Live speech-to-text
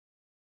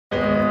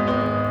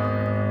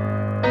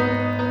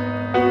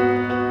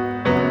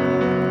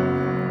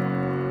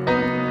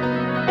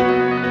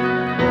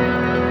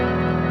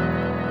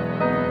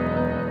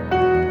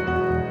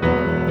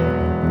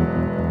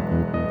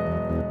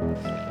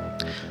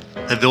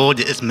The Lord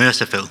is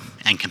merciful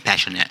and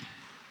compassionate,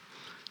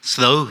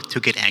 slow to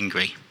get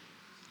angry,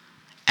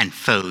 and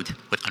filled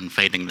with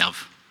unfailing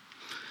love.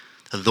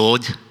 The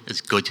Lord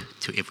is good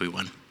to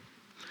everyone.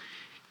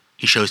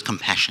 He shows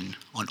compassion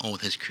on all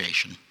his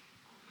creation.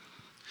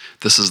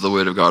 This is the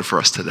word of God for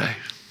us today.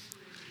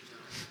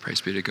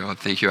 Praise be to God.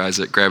 Thank you,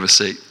 Isaac. Grab a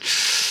seat.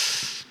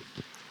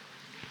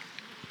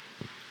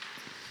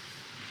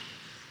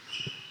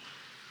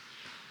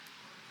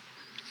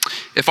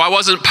 If I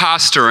wasn't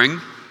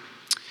pastoring,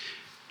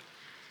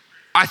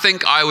 I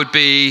think I would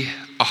be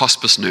a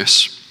hospice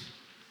nurse.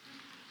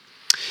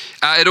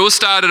 It all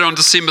started on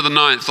December the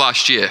 9th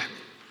last year.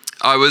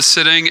 I was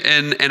sitting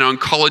in an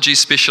oncology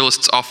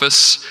specialist's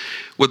office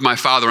with my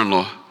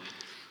father-in-law.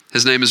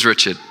 His name is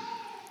Richard.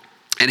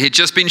 And he'd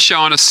just been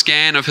shown a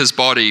scan of his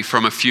body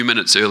from a few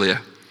minutes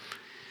earlier.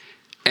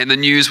 And the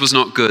news was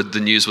not good, the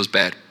news was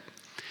bad.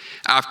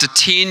 After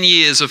 10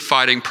 years of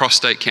fighting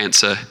prostate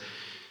cancer,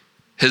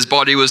 his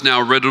body was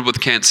now riddled with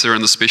cancer,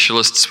 and the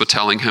specialists were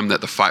telling him that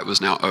the fight was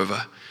now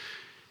over.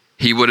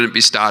 He wouldn't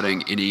be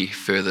starting any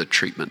further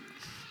treatment.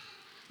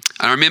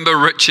 I remember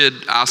Richard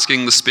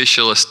asking the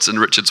specialists in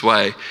Richard's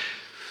way,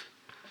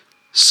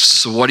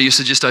 "So what do you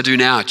suggest I do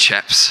now,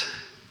 chaps?"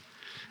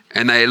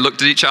 And they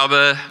looked at each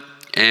other,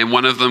 and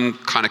one of them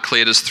kind of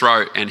cleared his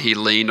throat, and he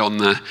leaned on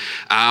the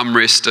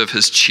armrest of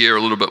his chair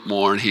a little bit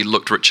more, and he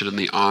looked Richard in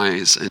the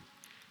eyes. And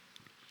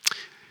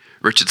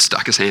Richard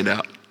stuck his hand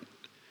out,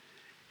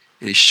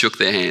 and he shook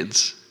their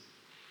hands.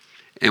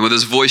 And with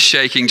his voice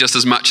shaking just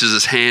as much as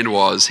his hand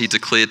was, he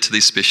declared to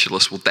these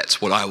specialists, "Well,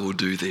 that's what I will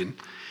do then.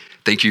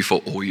 Thank you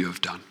for all you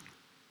have done."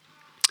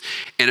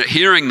 And at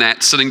hearing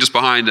that, sitting just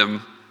behind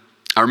him,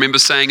 I remember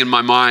saying in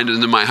my mind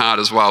and in my heart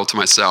as well to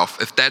myself,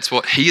 if that's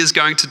what he is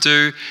going to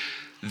do,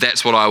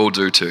 that's what I will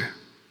do too.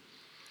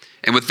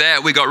 And with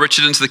that, we got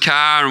Richard into the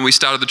car and we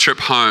started the trip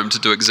home to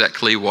do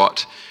exactly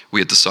what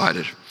we had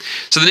decided.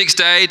 So the next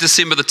day,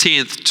 December the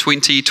 10th,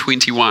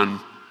 2021,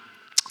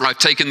 I've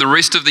taken the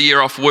rest of the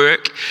year off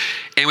work,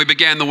 and we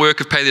began the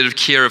work of palliative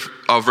care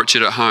of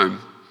Richard at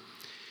home.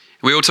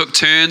 We all took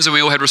turns and we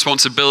all had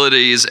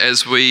responsibilities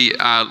as we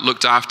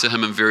looked after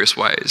him in various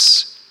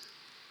ways.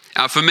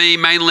 For me,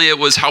 mainly it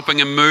was helping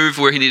him move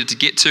where he needed to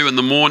get to in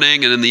the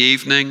morning and in the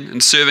evening,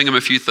 and serving him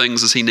a few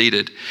things as he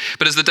needed.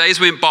 But as the days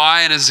went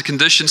by and as the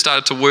condition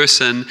started to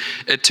worsen,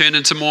 it turned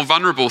into more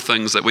vulnerable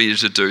things that we needed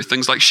to do.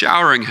 Things like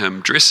showering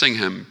him, dressing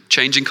him,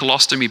 changing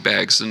colostomy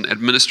bags, and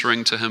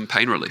administering to him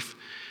pain relief.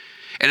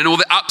 And in all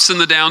the ups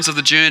and the downs of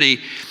the journey,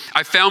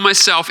 I found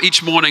myself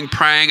each morning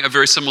praying a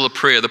very similar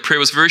prayer. The prayer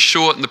was very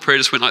short, and the prayer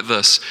just went like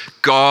this: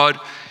 God,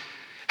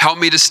 help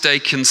me to stay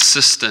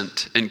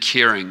consistent in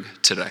caring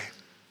today.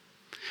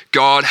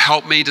 God,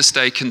 help me to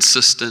stay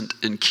consistent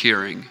in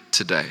caring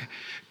today.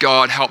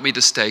 God, help me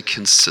to stay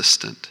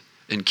consistent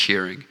in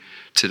caring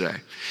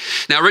today.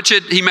 Now,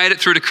 Richard, he made it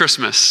through to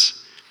Christmas.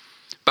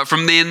 But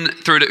from then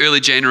through to early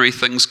January,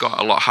 things got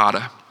a lot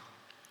harder.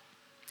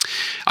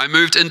 I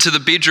moved into the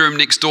bedroom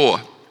next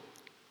door,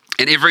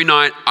 and every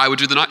night I would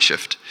do the night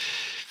shift.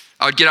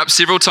 I'd get up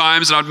several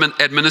times and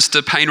I'd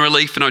administer pain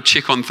relief, and I'd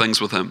check on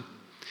things with him.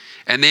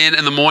 And then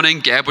in the morning,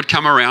 Gab would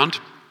come around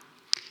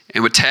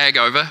and would tag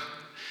over,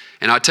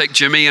 and I'd take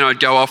Jimmy and I'd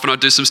go off and I'd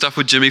do some stuff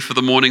with Jimmy for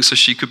the morning so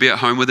she could be at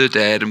home with her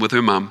dad and with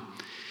her mum.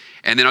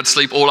 And then I'd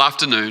sleep all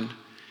afternoon,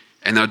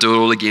 and then I'd do it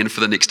all again for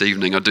the next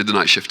evening. I'd do the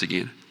night shift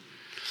again.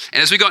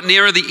 And as we got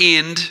nearer the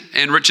end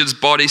and Richard's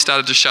body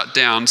started to shut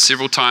down,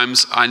 several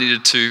times I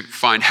needed to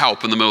find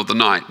help in the middle of the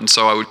night. And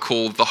so I would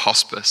call the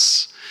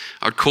hospice.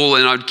 I'd call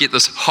and I'd get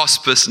this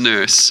hospice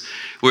nurse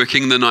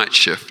working the night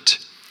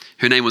shift.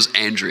 Her name was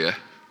Andrea.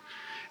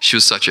 She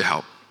was such a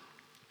help.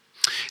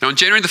 And on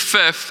January the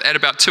 5th, at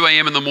about 2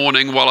 a.m. in the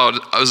morning, while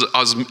I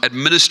was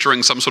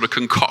administering some sort of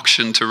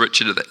concoction to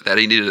Richard that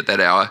he needed at that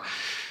hour,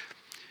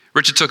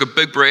 Richard took a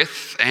big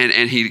breath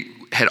and he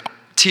had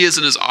tears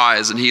in his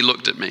eyes, and he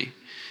looked at me.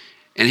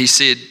 And he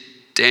said,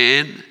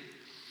 "Dan,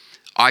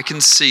 I can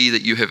see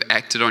that you have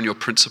acted on your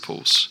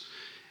principles,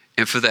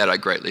 and for that I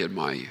greatly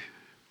admire you."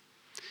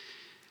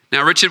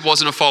 Now, Richard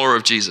wasn't a follower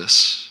of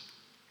Jesus.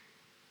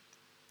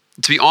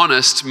 To be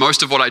honest,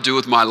 most of what I do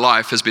with my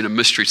life has been a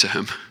mystery to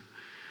him.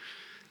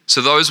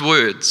 So those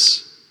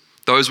words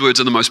are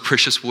the most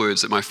precious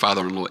words that my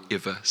father-in-law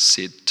ever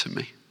said to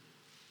me.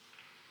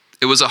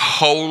 It was a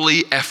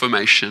holy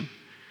affirmation.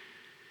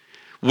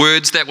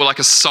 Words that were like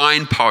a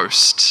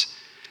signpost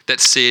that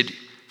said,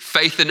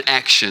 faith in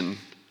action,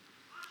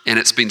 and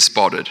it's been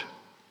spotted.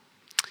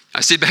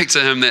 I said back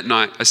to him that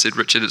night, I said,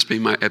 "Richard, it's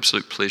been my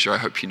absolute pleasure. I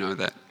hope you know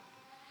that."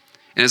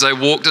 And as I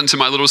walked into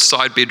my little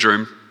side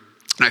bedroom,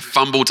 and I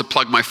fumbled to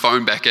plug my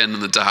phone back in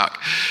the dark,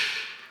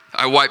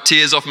 I wiped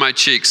tears off my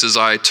cheeks as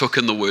I took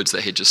in the words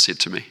that he just said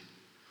to me.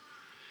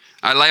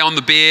 I lay on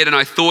the bed and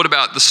I thought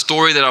about the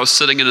story that I was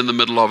sitting in the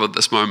middle of at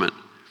this moment.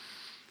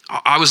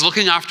 I was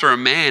looking after a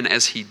man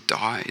as he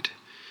died.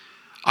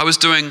 I was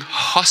doing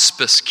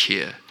hospice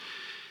care.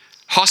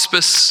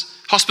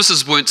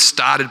 Hospices weren't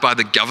started by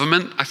the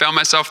government, I found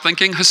myself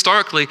thinking.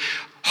 Historically,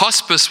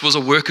 hospice was a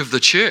work of the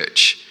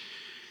church.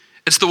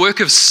 It's the work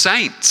of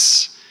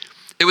saints.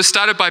 It was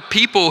started by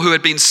people who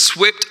had been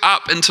swept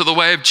up into the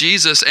way of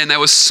Jesus, and they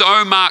were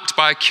so marked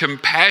by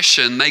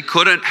compassion, they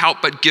couldn't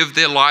help but give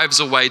their lives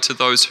away to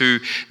those who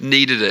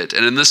needed it.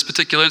 And in this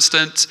particular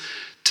instance,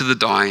 to the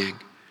dying.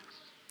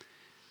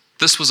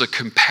 This was a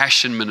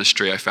compassion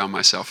ministry I found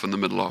myself in the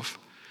middle of.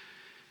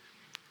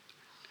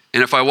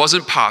 And if I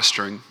wasn't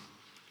pastoring,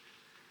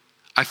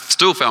 I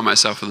still found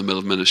myself in the middle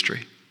of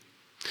ministry.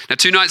 Now,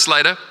 2 nights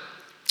later,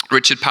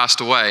 Richard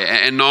passed away,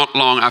 and not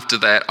long after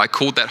that, I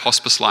called that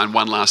hospice line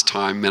one last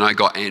time, and I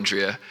got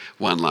Andrea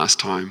one last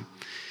time.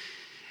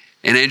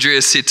 And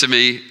Andrea said to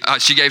me,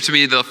 she gave to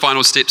me the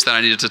final steps that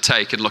I needed to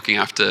take in looking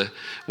after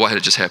what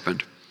had just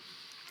happened.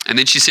 And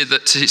then she said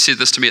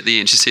this to me at the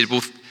end. She said,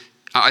 well,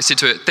 I said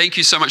to her, thank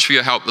you so much for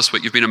your help this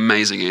week. You've been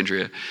amazing,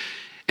 Andrea.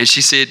 And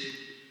she said,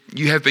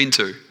 you have been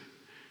too.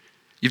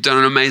 You've done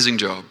an amazing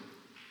job.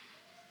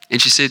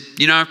 And she said,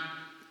 you can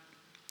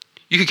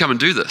come and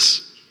do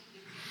this.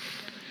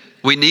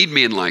 We need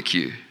men like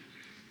you.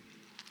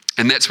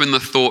 And that's when the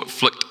thought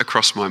flicked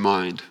across my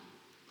mind.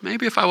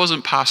 Maybe if I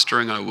wasn't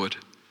pastoring, I would.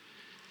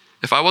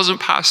 If I wasn't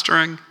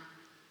pastoring,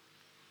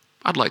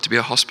 I'd like to be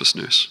a hospice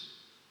nurse.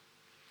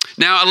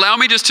 Now, allow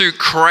me just to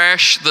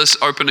crash this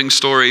opening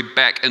story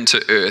back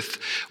into earth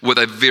with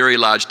a very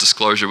large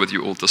disclosure with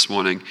you all this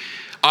morning.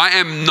 I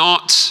am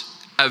not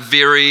a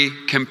very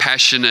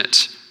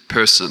compassionate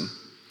person.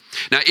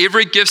 Now,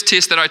 every gifts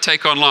test that I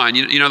take online,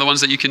 you know the ones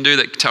that you can do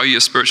that tell you your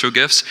spiritual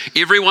gifts?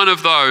 Every one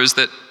of those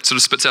that sort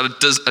of spits out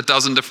a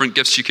dozen different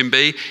gifts you can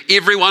be,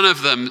 every one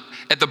of them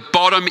at the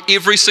bottom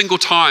every single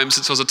time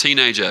since I was a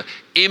teenager,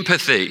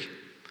 empathy,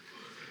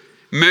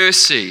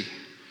 mercy,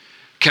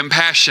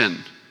 compassion,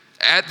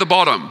 at the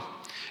bottom.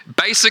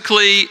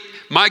 Basically,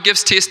 my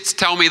gifts tests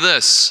tell me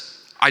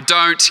this: I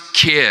don't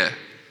care.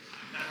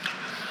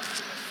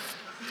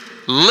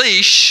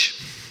 Leash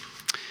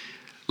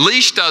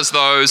does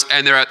those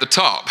and they're at the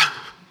top.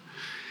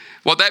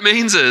 What that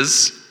means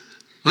is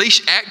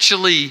Leash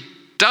actually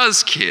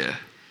does care.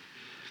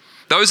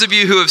 Those of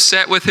you who have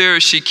sat with her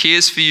as she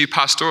cares for you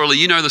pastorally,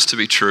 you know this to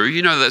be true.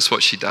 You know that's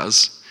what she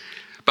does.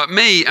 But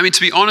me,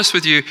 to be honest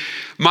with you,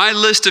 my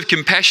list of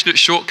compassionate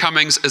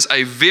shortcomings is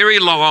a very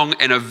long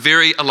and a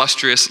very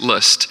illustrious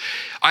list.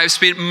 I have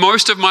spent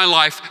most of my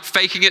life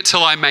faking it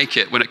till I make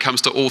it when it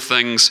comes to all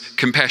things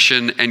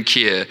compassion and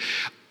care.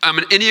 I'm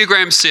an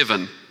Enneagram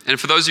 7. And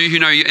for those of you who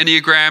know your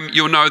Enneagram,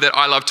 you'll know that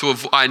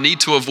I need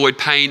to avoid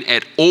pain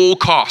at all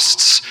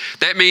costs.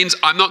 That means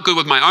I'm not good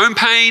with my own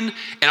pain,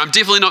 and I'm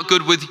definitely not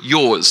good with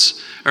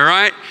yours, all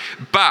right?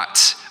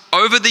 But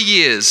over the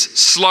years,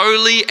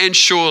 slowly and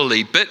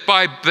surely, bit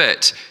by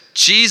bit,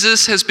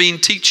 Jesus has been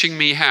teaching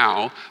me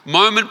how,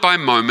 moment by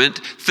moment,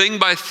 thing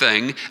by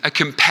thing, a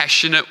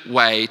compassionate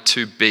way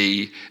to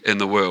be in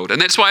the world.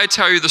 And that's why I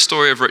tell you the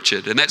story of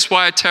Richard. And that's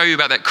why I tell you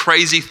about that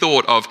crazy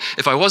thought of,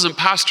 if I wasn't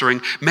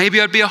pastoring,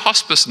 maybe I'd be a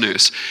hospice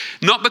nurse.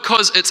 Not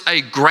because it's a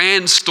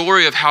grand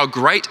story of how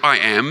great I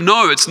am.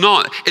 No, it's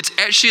not. It's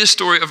actually a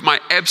story of my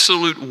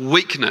absolute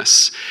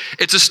weakness.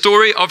 It's a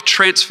story of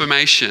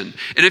transformation.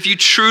 And if you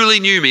truly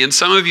knew me, and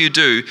some of you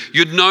do,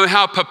 you'd know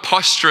how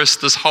preposterous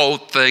this whole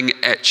thing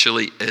actually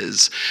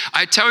is.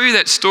 I tell you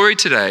that story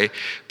today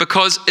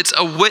because it's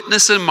a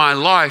witness in my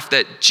life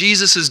that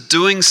Jesus is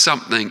doing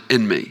something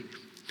in me.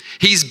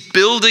 He's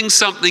building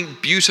something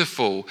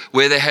beautiful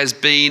where there has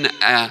been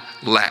a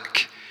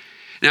lack.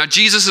 Now,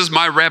 Jesus is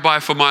my rabbi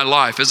for my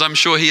life, as I'm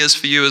sure he is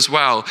for you as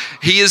well.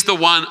 He is the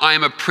one I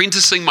am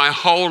apprenticing my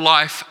whole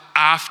life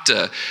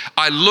after.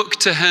 I look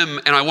to him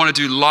and I want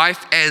to do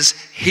life as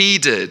he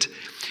did.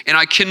 And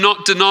I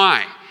cannot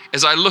deny,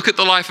 as I look at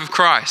the life of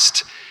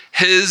Christ,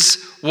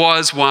 his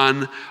was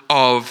one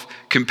of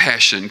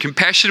compassion.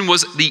 Compassion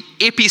was the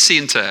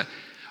epicenter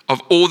of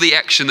all the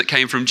action that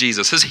came from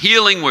Jesus. His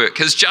healing work,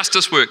 his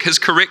justice work, his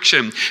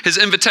correction, his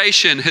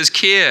invitation, his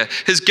care,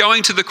 his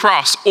going to the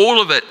cross,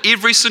 all of it,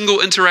 every single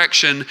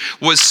interaction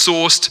was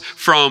sourced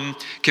from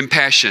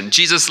compassion.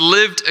 Jesus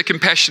lived a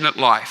compassionate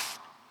life,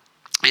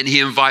 and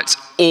he invites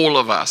all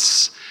of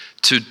us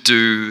to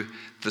do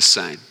the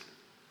same.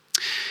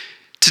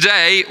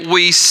 Today,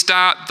 we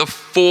start the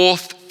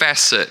fourth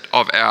facet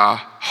of our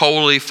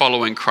Wholly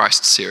Following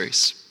Christ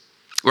series.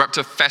 We're up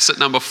to facet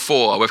number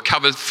 4. We've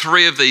covered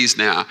 3 of these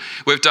now.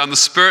 We've done the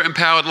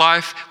Spirit-empowered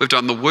life, we've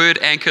done the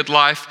Word-anchored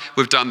life,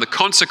 we've done the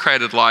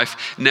consecrated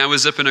life. Now we're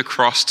zipping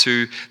across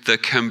to the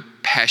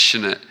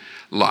compassionate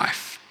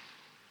life.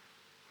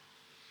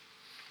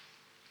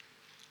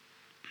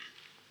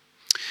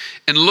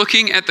 In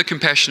looking at the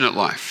compassionate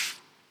life,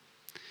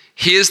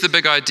 here's the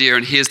big idea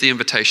and here's the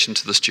invitation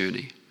to this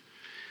journey.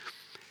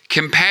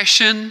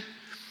 Compassion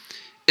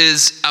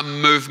is a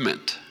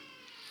movement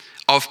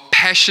of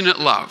passionate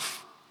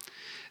love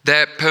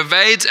that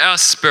pervades our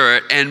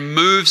spirit and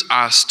moves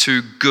us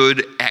to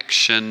good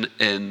action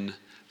in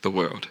the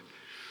world.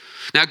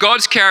 Now,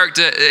 God's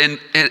character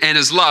and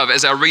his love,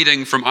 as our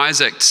reading from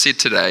Isaac said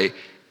today,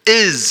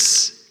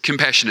 is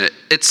compassionate.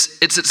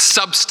 It's its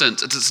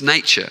substance, it's its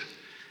nature.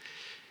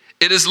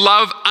 It is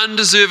love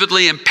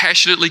undeservedly and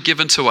passionately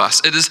given to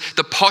us. It is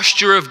the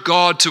posture of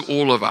God to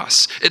all of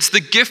us. It's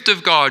the gift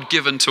of God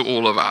given to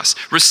all of us,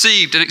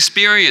 received and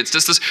experienced.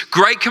 It's this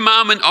great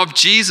commandment of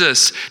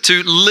Jesus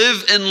to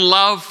live in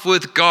love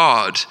with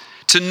God,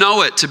 to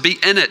know it, to be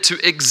in it, to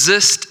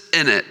exist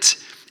in it.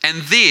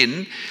 And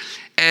then,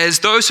 as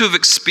those who have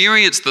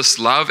experienced this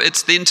love,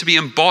 it's then to be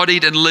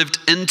embodied and lived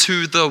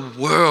into the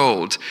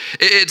world.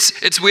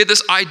 It's where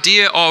this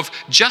idea of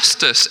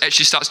justice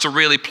actually starts to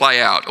really play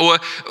out. Or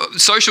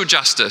social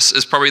justice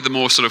is probably the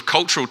more sort of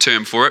cultural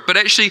term for it, but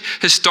actually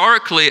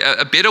historically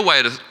a better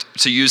way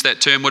to use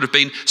that term would have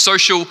been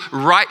social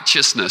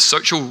righteousness,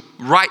 social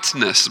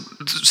rightness,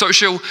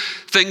 social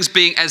things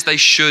being as they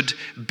should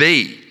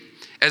be,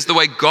 as the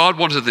way God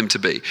wanted them to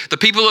be. The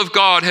people of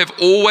God have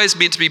always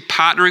meant to be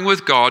partnering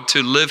with God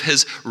to live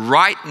his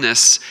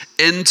rightness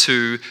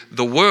into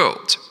the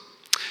world.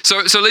 So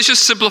let's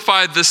just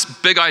simplify this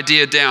big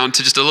idea down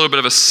to just a little bit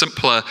of a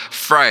simpler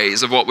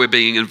phrase of what we're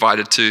being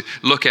invited to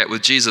look at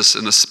with Jesus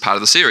in this part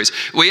of the series.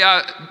 We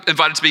are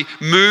invited to be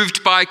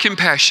moved by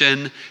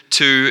compassion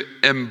to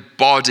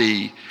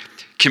embody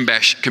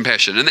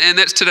compassion. And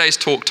that's today's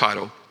talk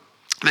title.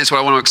 And that's what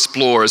I want to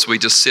explore as we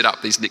just set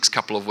up these next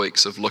couple of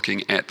weeks of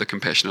looking at the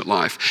compassionate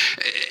life.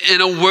 In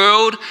a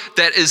world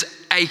that is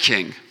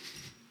aching,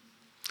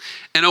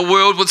 in a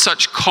world with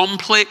such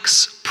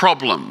complex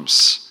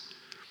problems,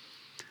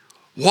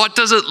 what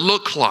does it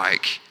look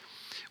like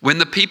when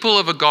the people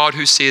of a God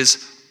who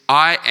says,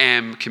 I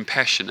am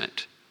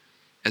compassionate,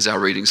 as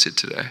our reading said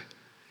today?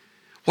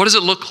 What does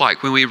it look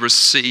like when we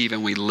receive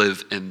and we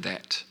live in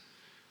that?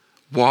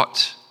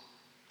 What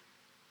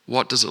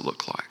does it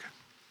look like?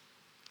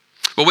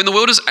 Well, when the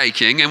world is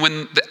aching and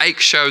when the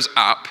ache shows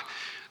up,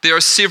 there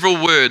are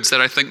several words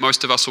that I think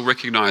most of us will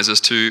recognize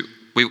as to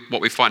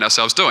what we find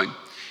ourselves doing.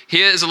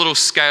 Here is a little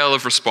scale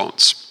of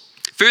response.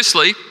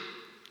 Firstly,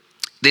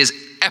 there's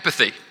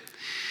apathy.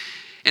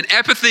 And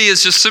apathy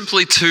is just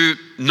simply to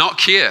not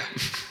care.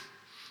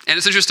 And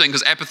it's interesting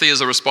because apathy is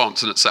a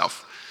response in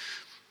itself.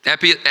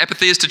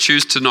 Apathy is to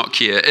choose to not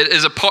care. It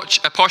is a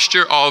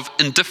posture of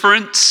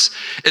indifference.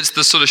 It's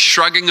the sort of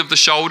shrugging of the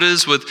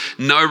shoulders with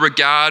no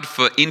regard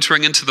for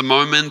entering into the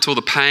moment or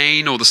the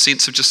pain or the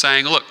sense of just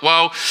saying, look,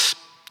 well,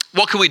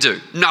 what can we do?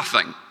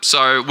 Nothing.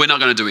 So we're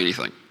not going to do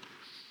anything.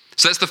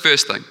 So that's the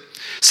first thing.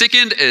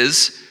 Second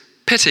is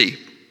pity.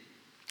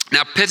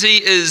 Now,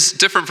 pity is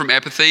different from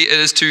apathy. It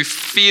is to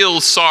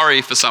feel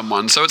sorry for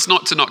someone. So it's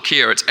not to not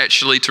care. It's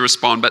actually to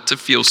respond, but to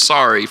feel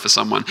sorry for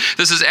someone.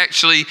 This is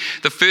actually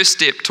the first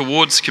step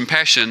towards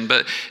compassion,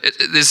 but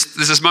there's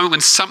this moment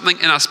when something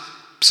in us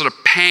sort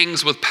of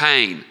pangs with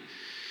pain.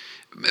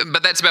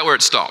 But that's about where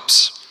it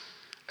stops.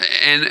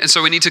 And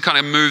so we need to kind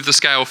of move the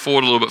scale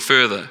forward a little bit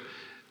further.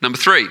 Number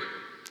 3,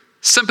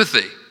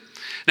 sympathy.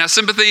 Now,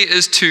 sympathy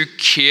is to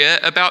care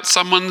about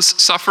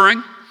someone's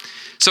suffering.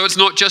 So it's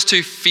not just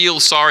to feel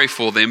sorry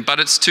for them, but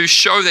it's to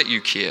show that you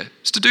care.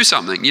 It's to do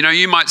something. You know,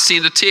 you might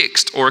send a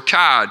text or a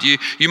card. You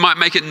might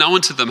make it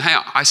known to them, hey,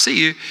 I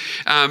see you.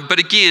 But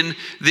again,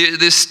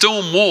 there's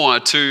still more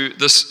to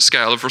this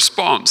scale of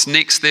response.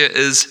 Next, there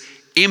is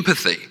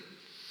empathy.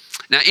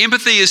 Now,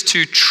 empathy is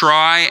to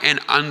try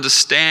and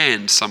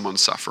understand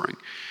someone's suffering.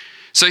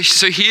 So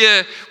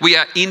here we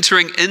are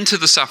entering into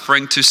the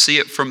suffering to see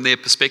it from their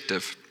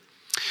perspective.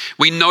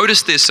 We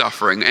notice their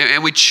suffering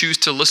and we choose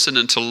to listen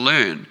and to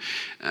learn.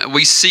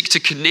 We seek to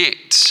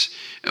connect.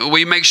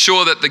 We make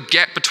sure that the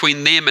gap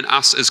between them and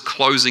us is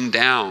closing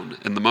down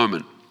in the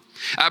moment.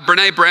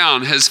 Brené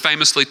Brown has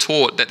famously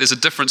taught that there's a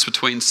difference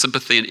between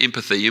sympathy and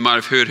empathy. You might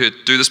have heard her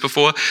do this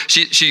before.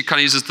 She kind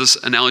of uses this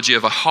analogy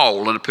of a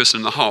hole and a person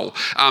in the hole.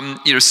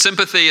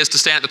 Sympathy is to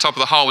stand at the top of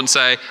the hole and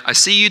say, I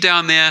see you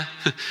down there.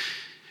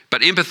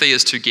 But empathy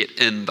is to get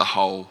in the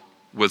hole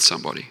with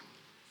somebody.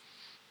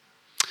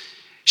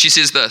 She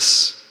says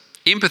this,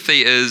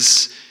 empathy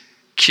is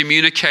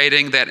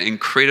communicating that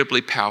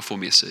incredibly powerful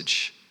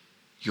message.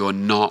 You're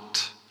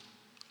not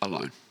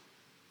alone.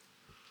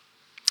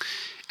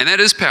 And that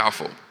is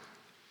powerful.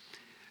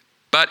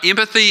 But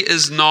empathy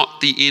is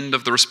not the end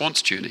of the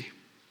response journey.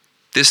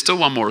 There's still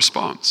one more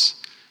response,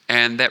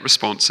 and that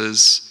response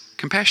is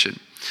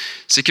compassion.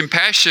 See,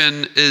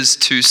 compassion is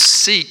to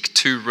seek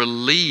to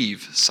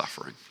relieve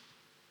suffering.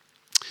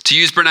 To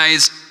use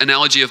Brené's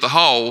analogy of the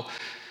hole,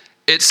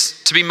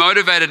 it's to be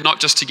motivated not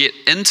just to get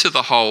into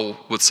the hole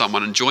with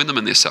someone and join them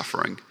in their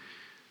suffering,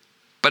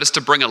 but it's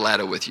to bring a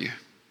ladder with you.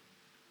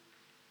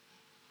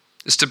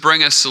 It's to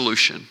bring a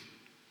solution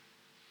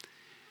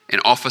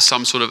and offer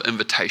some sort of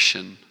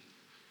invitation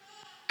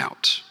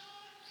out.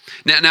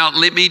 Now,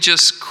 let me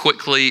just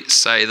quickly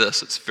say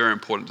this. It's very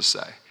important to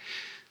say.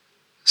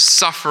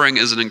 Suffering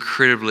is an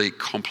incredibly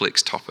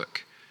complex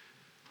topic,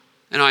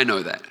 and I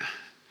know that.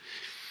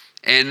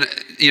 And,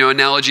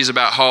 analogies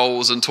about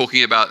holes and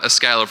talking about a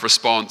scale of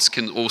response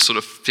can all sort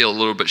of feel a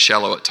little bit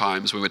shallow at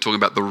times when we're talking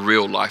about the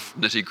real life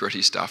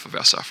nitty-gritty stuff of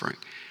our suffering.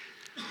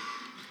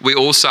 We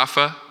all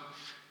suffer,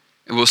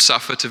 and we'll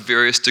suffer to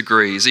various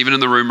degrees. Even in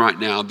the room right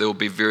now, there will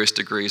be various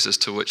degrees as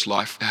to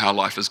how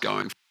life is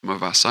going for some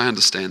of us. I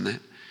understand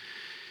that.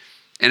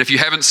 And if you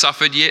haven't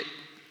suffered yet,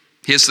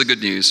 here's the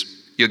good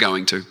news. You're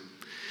going to.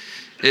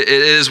 It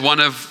is one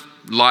of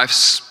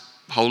life's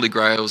holy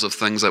grails of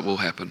things that will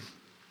happen.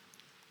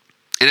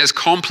 And as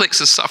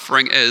complex as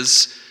suffering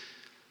is,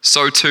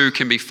 so too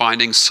can be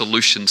finding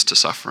solutions to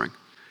suffering.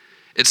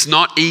 It's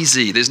not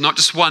easy. There's not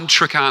just one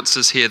trick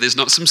answers here. There's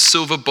not some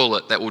silver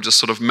bullet that will just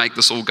sort of make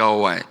this all go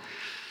away.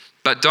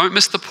 But don't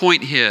miss the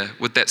point here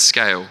with that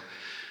scale.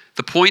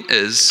 The point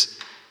is,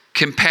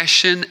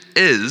 compassion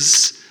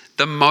is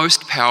the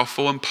most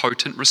powerful and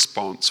potent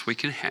response we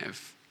can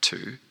have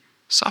to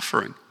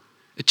suffering.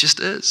 It just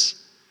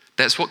is.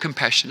 That's what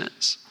compassion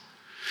is.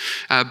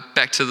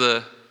 Back to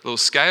the little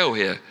scale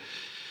here.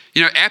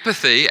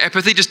 Apathy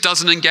just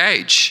doesn't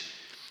engage.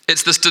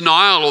 It's this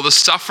denial or the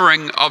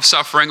suffering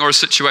or a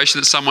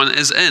situation that someone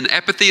is in.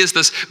 Apathy is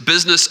this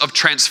business of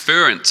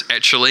transference,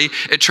 actually.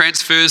 It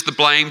transfers the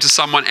blame to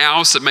someone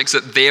else. It makes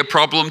it their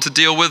problem to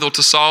deal with or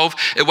to solve.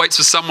 It waits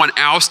for someone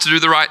else to do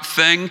the right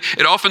thing.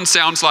 It often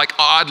sounds like,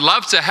 I'd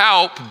love to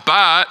help,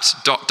 but ...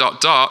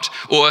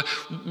 Or,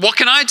 what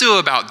can I do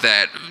about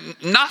that?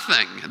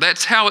 Nothing.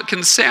 That's how it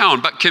can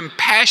sound. But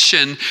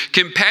compassion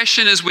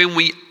is when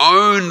we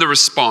own the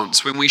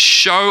response, when we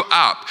show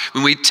up,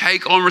 when we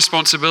take on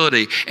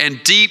responsibility.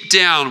 And deep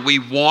down, we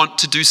want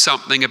to do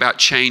something about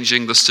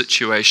changing the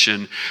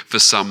situation for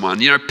someone.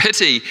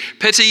 Pity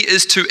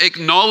is to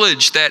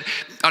acknowledge that,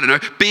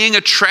 being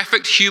a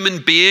trafficked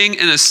human being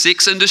in a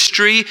sex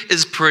industry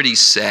is pretty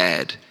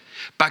sad.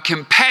 But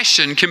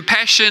compassion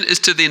is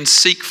to then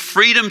seek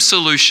freedom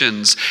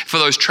solutions for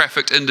those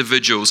trafficked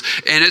individuals.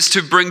 And it's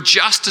to bring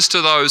justice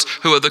to those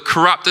who are the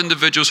corrupt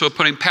individuals who are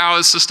putting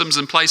power systems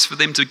in place for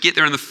them to get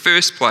there in the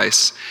first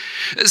place.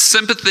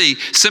 Sympathy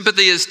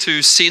is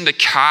to send a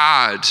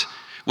card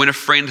when a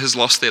friend has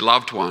lost their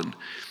loved one.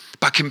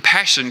 But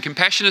compassion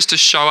is to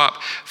show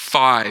up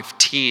 5,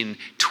 10,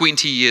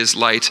 20 years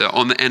later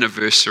on the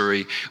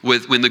anniversary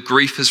when the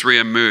grief has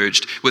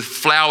reemerged, with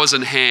flowers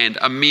in hand,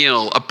 a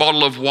meal, a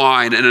bottle of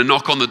wine, and a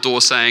knock on the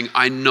door saying,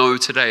 I know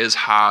today is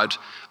hard.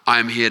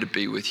 I'm here to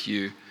be with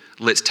you.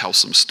 Let's tell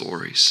some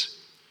stories.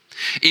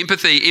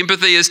 Empathy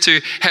is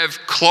to have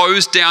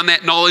closed down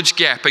that knowledge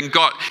gap and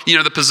got,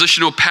 the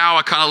positional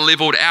power kind of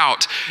leveled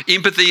out.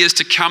 Empathy is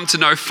to come to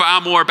know far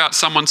more about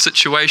someone's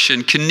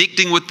situation,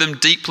 connecting with them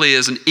deeply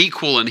as an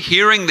equal and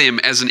hearing them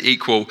as an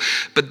equal.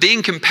 But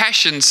then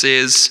compassion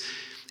says,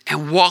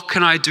 and what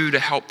can I do to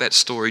help that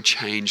story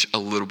change a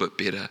little bit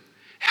better?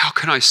 How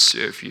can I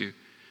serve you?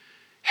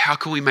 How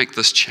can we make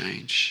this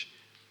change?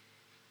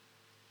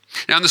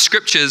 Now in the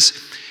scriptures,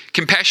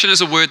 compassion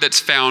is a word that's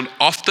found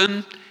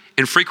often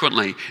and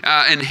frequently.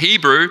 In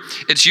Hebrew,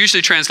 it's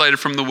usually translated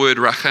from the word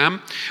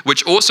racham,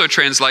 which also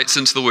translates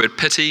into the word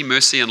pity,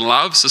 mercy, and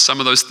love. So some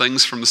of those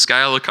things from the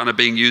scale are kind of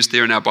being used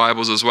there in our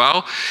Bibles as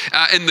well.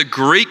 In the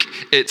Greek,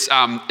 it's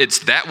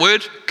that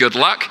word, good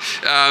luck.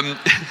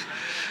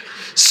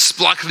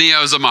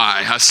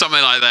 Splachniozomai,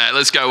 something like that.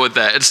 Let's go with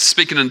that. It's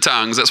speaking in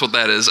tongues. That's what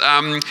that is.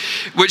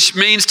 Which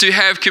means to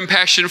have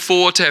compassion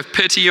for, to have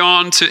pity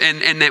on,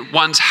 and that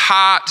one's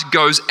heart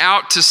goes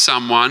out to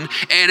someone.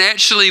 And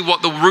actually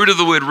what the root of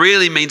the word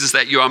really means is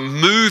that you are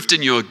moved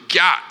in your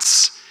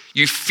guts.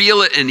 You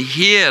feel it in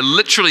here.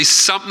 Literally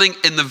something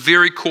in the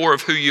very core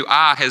of who you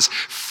are has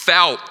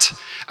felt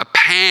a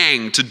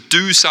pang to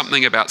do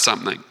something about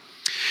something.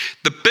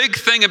 The big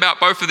thing about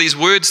both of these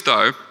words,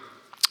 though,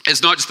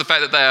 it's not just the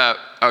fact that they are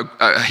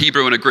a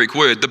Hebrew and a Greek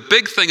word. The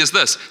big thing is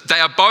this: they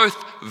are both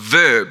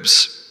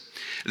verbs.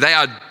 They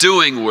are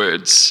doing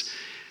words.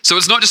 So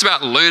it's not just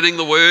about learning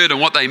the word and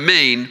what they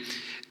mean.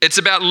 It's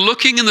about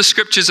looking in the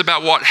scriptures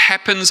about what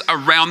happens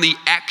around the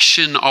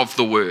action of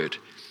the word.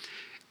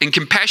 In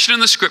compassion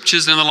in the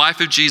scriptures and in the life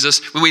of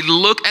Jesus, when we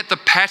look at the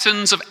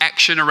patterns of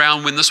action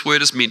around when this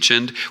word is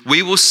mentioned,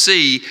 we will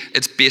see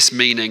its best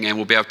meaning and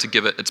we'll be able to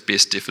give it its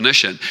best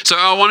definition. So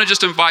I want to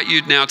just invite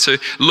you now to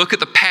look at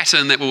the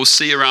pattern that we'll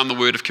see around the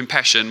word of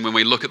compassion when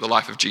we look at the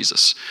life of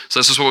Jesus. So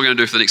this is what we're going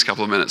to do for the next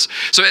couple of minutes.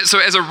 So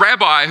as a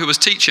rabbi who was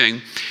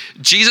teaching,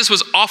 Jesus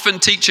was often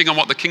teaching on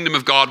what the kingdom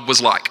of God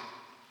was like.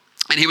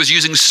 And he was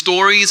using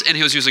stories and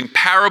he was using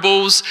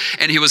parables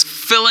and he was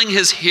filling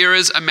his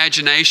hearers'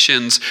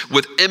 imaginations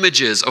with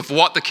images of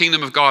what the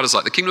kingdom of God is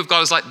like. The kingdom of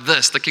God is like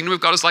this. The kingdom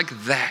of God is like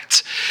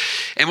that.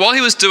 And while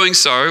he was doing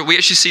so, we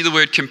actually see the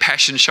word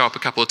compassion show up a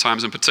couple of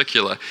times in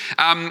particular.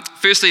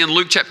 Firstly, in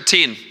Luke chapter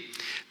 10,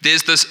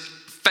 there's this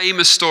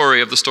famous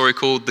story of the story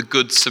called the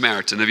Good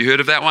Samaritan. Have you heard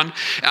of that one?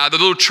 The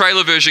little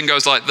trailer version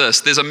goes like this.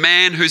 There's a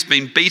man who's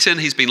been beaten.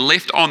 He's been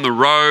left on the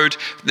road.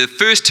 The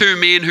first two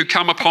men who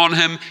come upon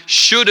him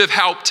should have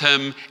helped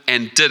him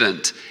and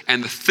didn't.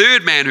 And the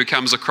third man who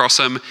comes across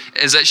him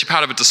is actually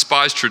part of a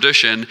despised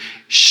tradition,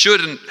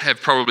 shouldn't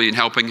have probably been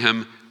helping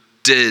him,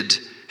 did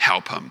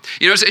help him.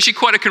 It's actually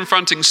quite a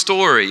confronting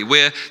story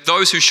where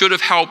those who should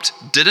have helped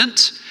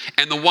didn't,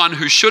 and the one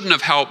who shouldn't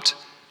have helped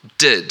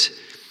did.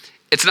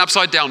 It's an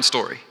upside down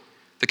story.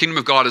 The kingdom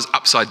of God is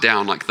upside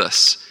down like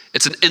this.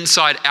 It's an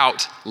inside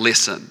out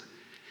lesson.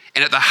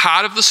 And at the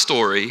heart of the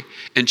story,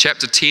 in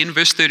chapter 10,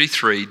 verse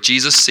 33,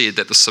 Jesus said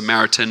that the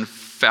Samaritan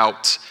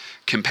felt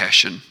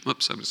compassion.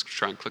 Whoops, I'm just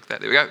trying to click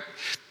that. There we go.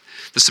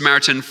 The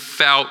Samaritan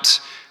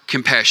felt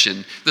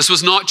compassion. This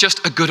was not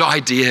just a good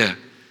idea.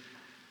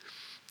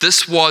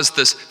 This was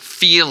this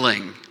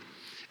feeling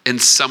in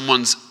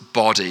someone's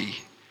body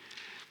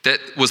that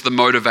was the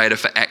motivator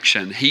for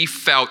action. He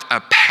felt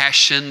a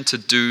passion to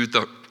do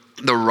the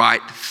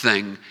right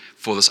thing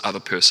for this other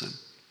person.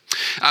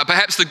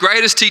 Perhaps the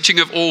greatest teaching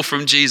of all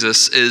from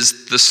Jesus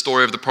is the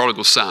story of the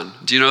prodigal son.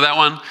 Do you know that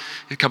one?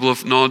 A couple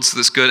of nods,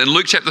 that's good. In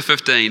Luke chapter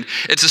 15,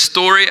 it's a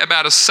story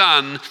about a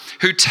son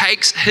who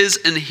takes his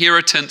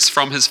inheritance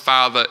from his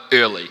father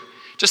early.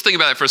 Just think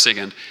about that for a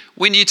second.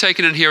 When you take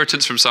an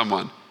inheritance from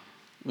someone,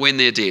 when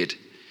they're dead.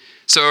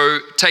 So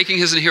taking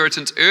his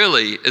inheritance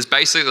early is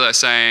basically like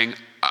saying,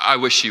 I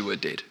wish you were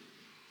dead.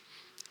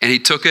 And he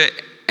took it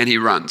and he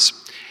runs.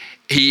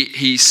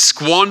 He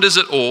squanders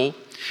it all,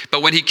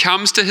 but when he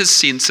comes to his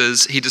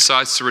senses, he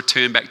decides to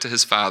return back to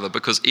his father,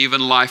 because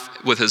even life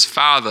with his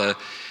father,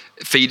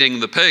 feeding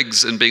the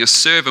pigs and being a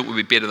servant, would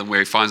be better than where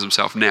he finds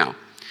himself now.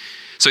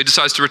 So he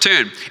decides to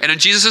return. And in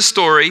Jesus'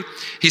 story,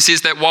 he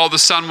says that while the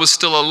son was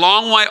still a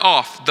long way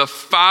off, the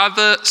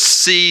father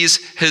sees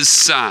his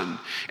son.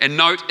 And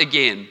note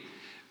again,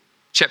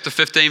 chapter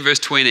 15, verse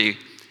 20,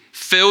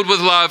 filled with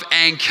love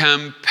and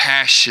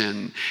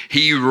compassion,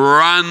 he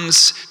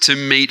runs to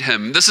meet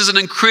him. This is an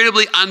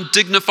incredibly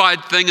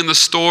undignified thing in the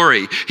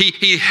story.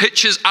 He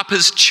hitches up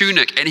his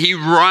tunic and he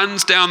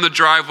runs down the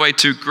driveway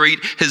to greet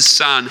his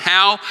son.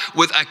 How?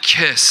 With a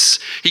kiss.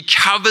 He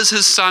covers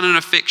his son in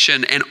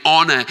affection and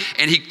honor,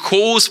 and he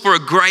calls for a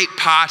great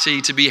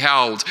party to be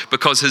held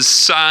because his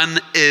son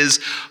is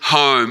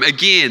home.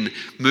 Again,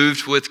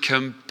 moved with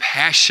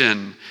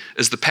compassion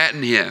is the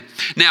pattern here.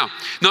 Now,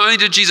 not only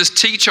did Jesus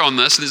teach on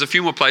this, and there's a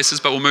few more places,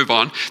 but we'll move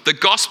on, the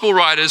gospel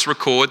writers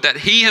record that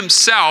he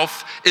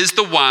himself is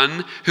the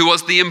one who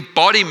was the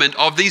embodiment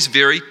of these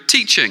very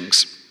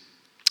teachings.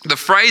 The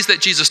phrase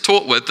that Jesus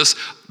taught with, this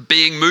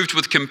being moved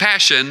with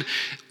compassion,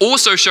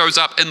 also shows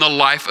up in the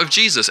life of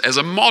Jesus as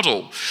a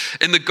model.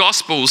 In the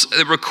Gospels,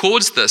 it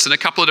records this in a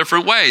couple of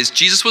different ways.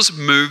 Jesus was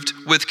moved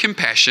with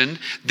compassion,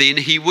 then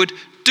he would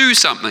do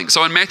something.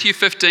 So in Matthew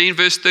 15,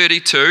 verse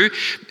 32,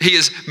 he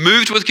is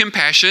moved with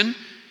compassion.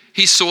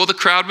 He saw the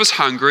crowd was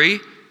hungry.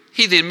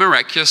 He then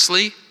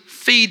miraculously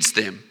feeds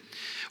them.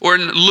 Or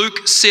in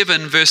Luke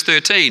 7, verse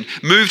 13,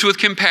 moved with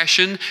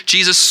compassion,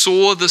 Jesus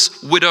saw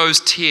this widow's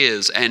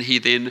tears and he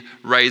then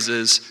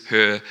raises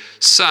her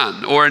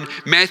son. Or in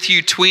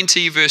Matthew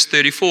 20, verse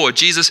 34,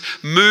 Jesus,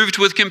 moved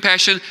with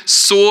compassion,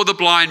 saw the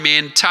blind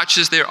men,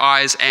 touches their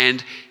eyes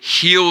and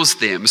heals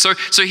them. So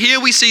here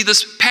we see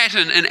this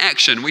pattern in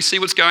action. We see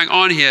what's going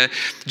on here.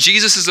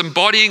 Jesus is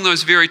embodying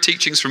those very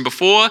teachings from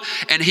before,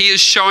 and he is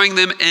showing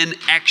them in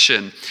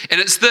action. And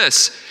it's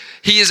this: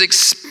 he is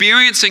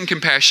experiencing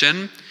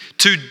compassion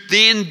to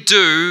then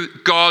do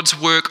God's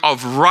work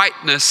of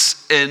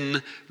rightness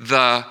in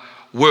the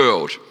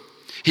world.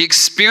 He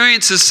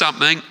experiences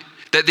something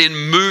that then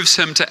moves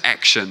him to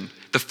action.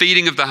 The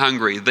feeding of the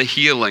hungry, the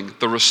healing,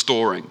 the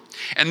restoring.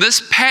 And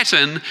this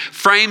pattern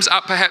frames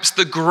up perhaps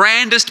the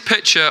grandest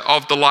picture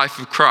of the life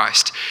of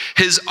Christ,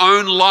 his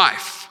own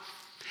life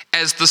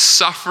as the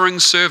suffering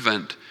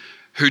servant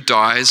who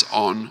dies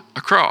on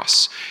a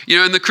cross. You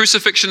know, in the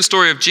crucifixion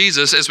story of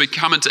Jesus, as we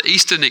come into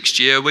Easter next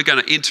year, we're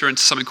going to enter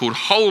into something called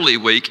Holy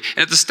Week.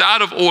 And at the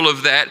start of all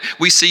of that,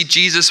 we see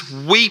Jesus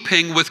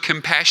weeping with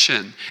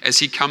compassion as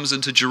he comes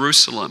into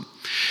Jerusalem.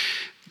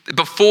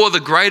 Before the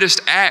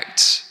greatest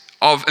act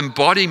of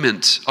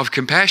embodiment of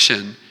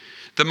compassion,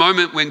 the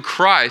moment when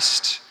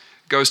Christ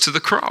goes to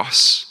the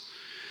cross,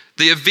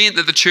 the event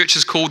that the church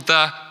has called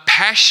the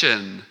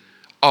Passion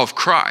of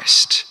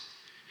Christ,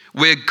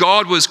 where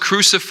God was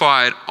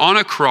crucified on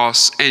a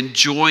cross and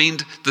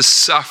joined the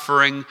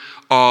suffering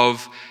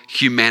of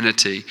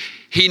humanity.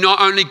 He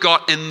not only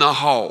got in the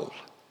hole,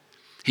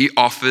 he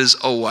offers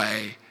a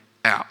way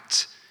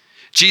out.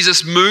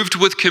 Jesus, moved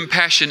with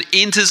compassion,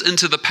 enters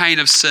into the pain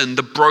of sin,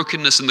 the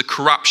brokenness and the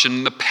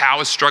corruption, the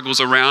power struggles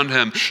around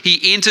him.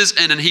 He enters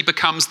in and he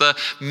becomes the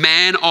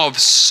man of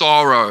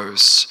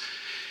sorrows.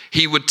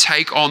 He would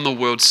take on the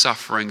world's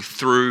suffering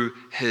through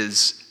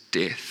his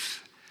death.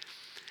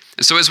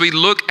 And so as we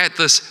look at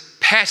this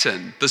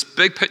pattern, this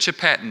big picture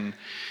pattern,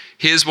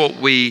 here's what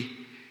we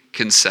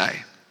can say.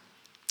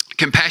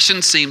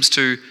 Compassion seems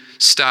to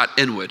start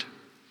inward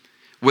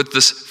with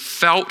this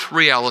felt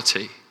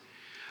reality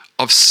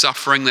of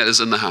suffering that is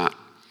in the heart.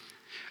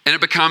 And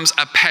it becomes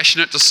a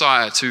passionate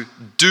desire to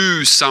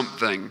do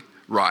something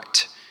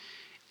right.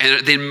 And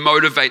it then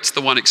motivates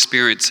the one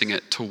experiencing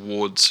it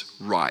towards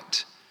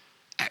right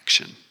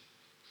action.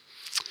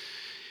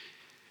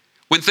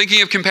 When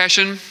thinking of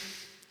compassion,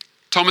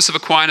 Thomas of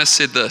Aquinas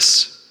said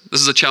this.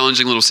 This is a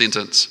challenging little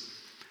sentence.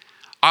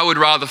 I would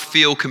rather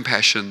feel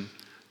compassion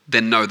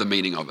than know the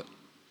meaning of it.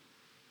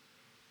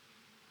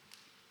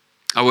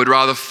 I would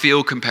rather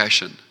feel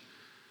compassion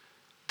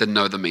than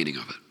know the meaning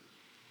of it.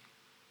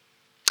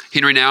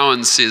 Henry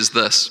Nouwen says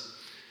this: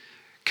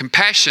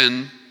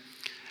 compassion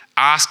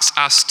asks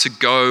us to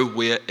go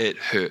where it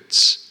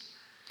hurts,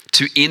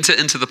 to enter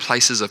into the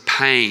places of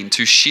pain,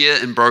 to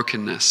share in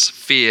brokenness,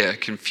 fear,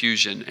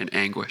 confusion, and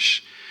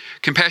anguish.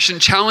 Compassion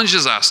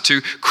challenges us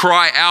to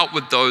cry out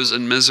with those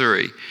in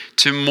misery,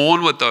 to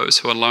mourn with those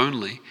who are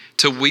lonely,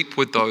 to weep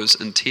with those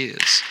in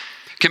tears.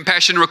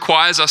 Compassion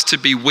requires us to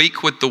be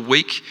weak with the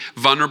weak,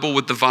 vulnerable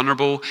with the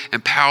vulnerable,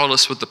 and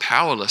powerless with the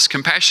powerless.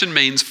 Compassion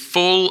means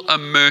full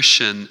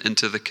immersion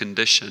into the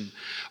condition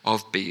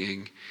of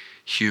being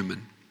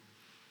human.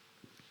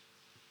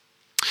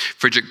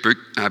 Friedrich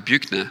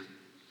Buechner,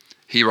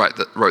 he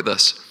wrote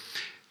this: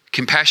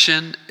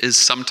 compassion is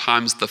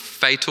sometimes the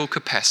fatal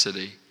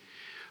capacity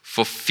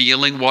for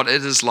feeling what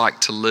it is like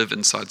to live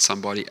inside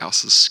somebody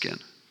else's skin.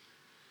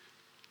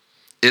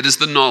 It is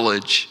the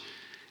knowledge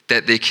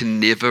that there can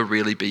never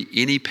really be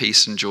any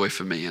peace and joy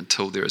for me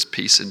until there is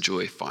peace and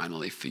joy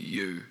finally for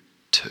you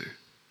too.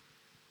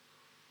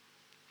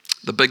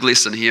 The big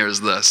lesson here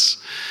is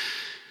this: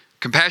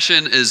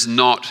 compassion is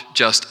not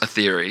just a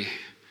theory,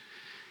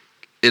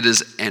 it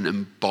is an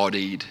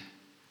embodied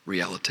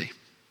reality.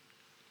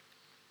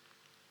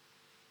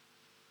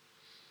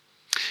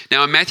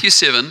 Now in Matthew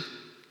 7,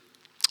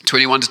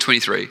 21 to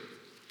 23,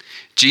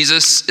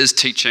 Jesus is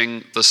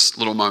teaching this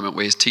little moment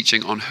where he's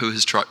teaching on who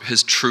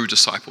his true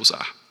disciples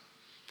are.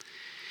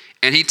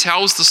 And he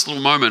tells this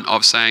little moment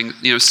of saying,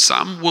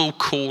 some will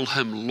call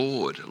him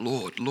Lord,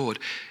 Lord, Lord.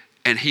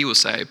 And he will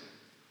say,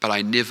 but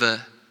I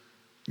never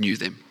knew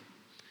them.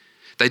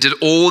 They did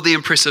all the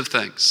impressive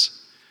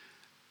things.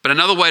 But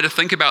another way to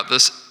think about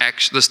this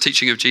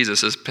teaching of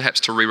Jesus is perhaps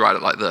to rewrite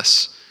it like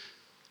this: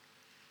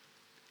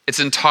 it's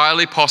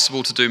entirely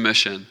possible to do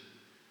mission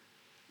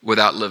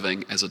without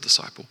living as a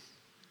disciple.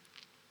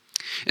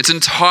 It's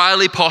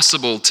entirely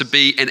possible to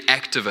be an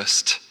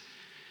activist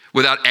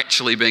without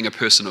actually being a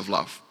person of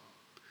love.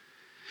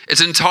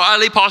 It's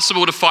entirely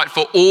possible to fight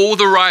for all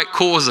the right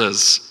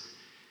causes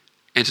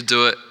and to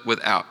do it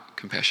without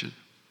compassion.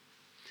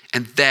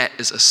 And that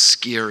is a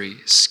scary,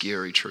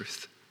 scary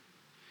truth.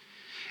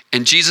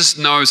 And Jesus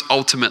knows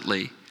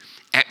ultimately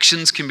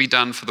actions can be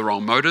done for the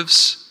wrong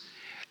motives,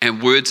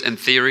 and words and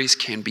theories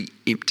can be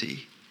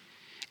empty.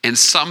 And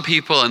some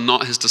people are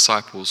not his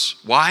disciples.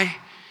 Why?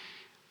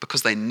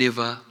 Because they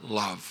never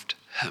loved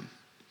him.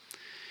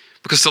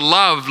 Because to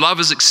love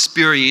is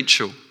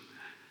experiential.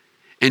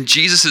 And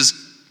Jesus'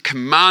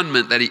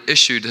 commandment that he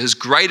issued, his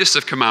greatest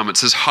of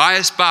commandments, his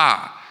highest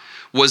bar,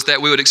 was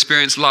that we would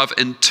experience love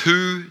in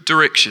two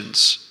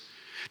directions.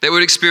 That we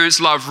would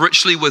experience love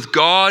richly with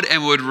God,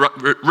 and we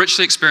would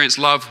richly experience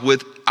love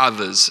with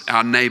others,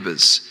 our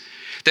neighbors.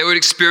 That we would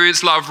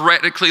experience love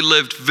radically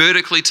lived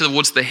vertically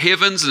towards the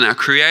heavens and our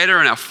Creator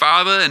and our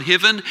Father in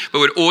heaven, but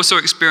we'd also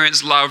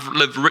experience love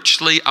lived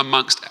richly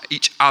amongst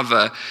each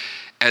other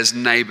as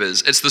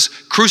neighbors. It's this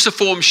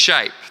cruciform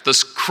shape,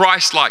 this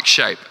Christ-like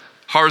shape,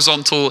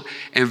 horizontal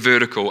and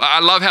vertical.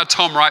 I love how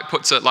Tom Wright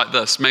puts it like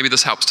this. Maybe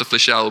this helps to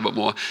flesh out a little bit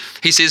more.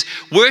 He says,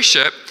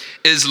 worship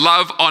is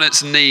love on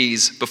its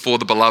knees before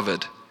the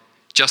beloved,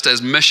 just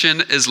as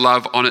mission is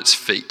love on its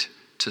feet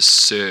to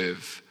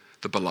serve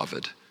the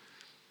beloved.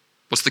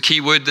 What's the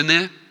key word in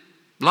there?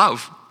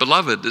 Love,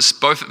 beloved. It's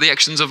both the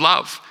actions of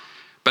love.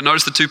 But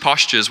notice the two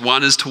postures.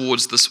 One is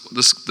towards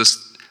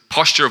this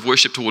posture of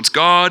worship towards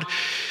God.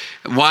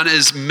 And one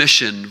is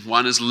mission.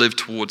 One is live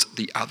towards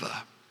the other.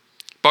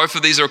 Both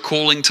of these are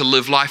calling to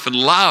live life in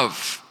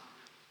love.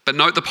 But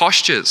note the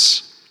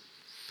postures.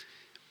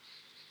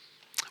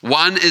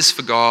 One is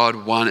for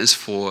God, one is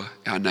for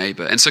our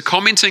neighbor. And so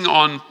commenting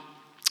on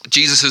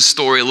Jesus'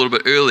 story a little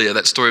bit earlier,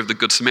 that story of the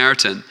Good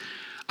Samaritan,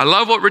 I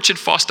love what Richard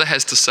Foster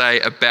has to say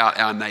about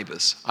our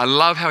neighbors. I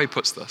love how he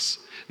puts this.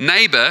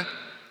 Neighbor,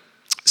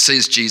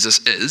 says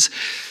Jesus, is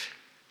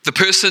the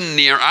person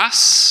near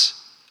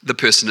us, the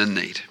person in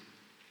need.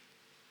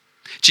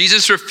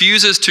 Jesus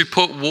refuses to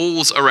put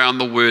walls around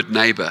the word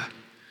neighbor.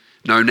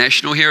 No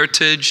national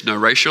heritage, no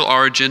racial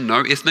origin,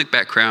 no ethnic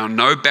background,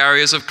 no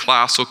barriers of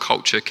class or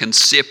culture can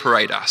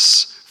separate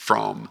us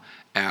from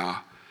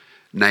our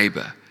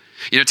neighbor.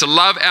 To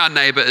love our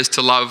neighbor is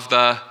to love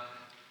the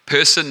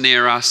person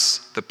near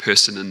us, the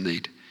person in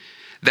need.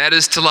 That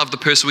is to love the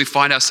person we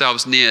find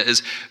ourselves near,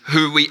 is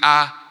who we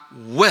are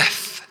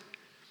with.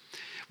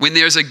 When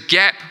there's a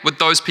gap with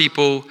those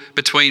people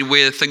between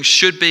where things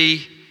should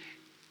be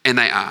and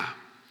they are.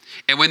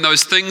 And when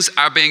those things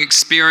are being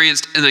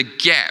experienced in a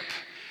gap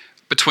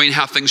between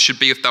how things should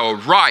be if they were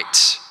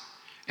right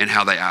and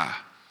how they are.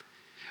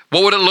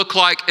 What would it look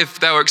like if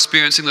they were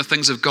experiencing the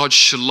things of God's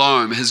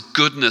shalom, his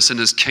goodness and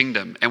his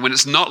kingdom? And when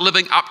it's not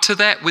living up to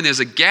that, when there's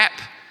a gap,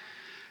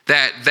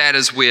 that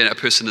is where a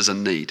person is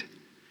in need.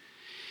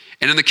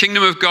 And in the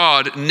kingdom of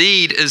God,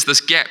 need is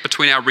this gap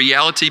between our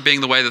reality being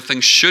the way that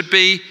things should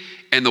be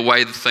and the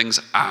way that things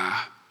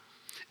are.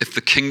 If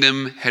the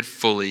kingdom had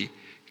fully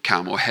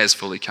come or has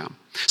fully come.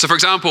 So for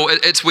example,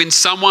 it's when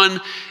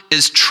someone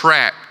is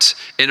trapped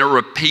in a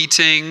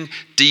repeating,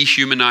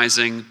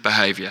 dehumanizing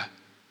behavior.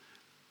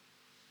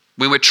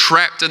 When we're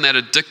trapped in that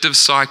addictive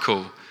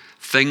cycle,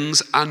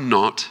 things are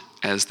not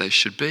as they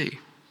should be.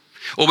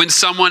 Or when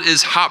someone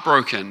is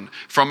heartbroken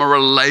from a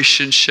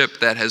relationship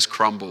that has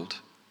crumbled.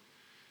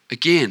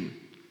 Again,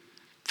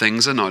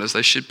 things are not as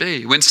they should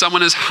be. When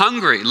someone is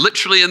hungry,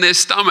 literally in their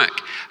stomach,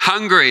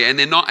 hungry, and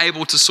they're not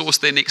able to source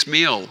their next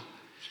meal,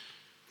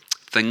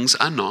 things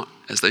are not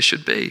as they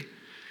should be.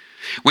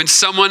 When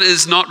someone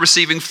is not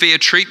receiving fair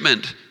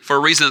treatment for a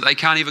reason that they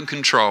can't even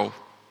control,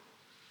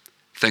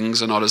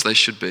 things are not as they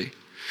should be.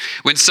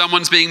 When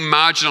someone's being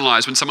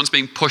marginalized, when someone's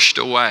being pushed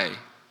away,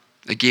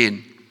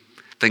 again,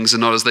 things are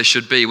not as they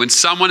should be. When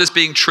someone is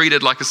being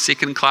treated like a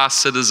second-class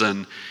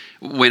citizen,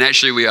 when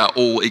actually we are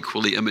all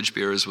equally image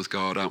bearers with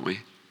God, aren't we?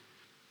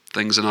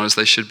 Things are not as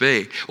they should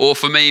be. Or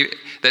for me,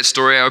 that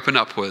story I opened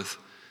up with,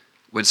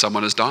 when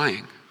someone is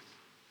dying.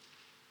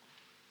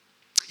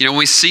 You know, when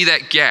we see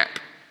that gap,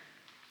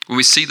 when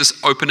we see this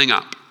opening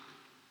up,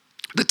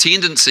 the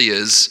tendency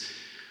is,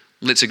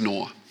 let's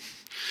ignore.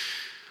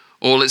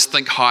 Or let's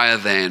think higher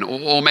than.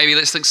 Or maybe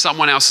let's think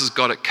someone else has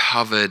got it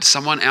covered.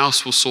 Someone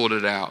else will sort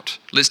it out.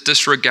 Let's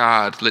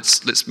disregard.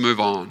 Let's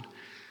move on.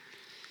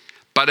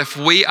 But if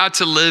we are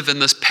to live in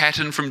this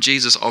pattern from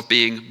Jesus of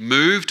being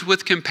moved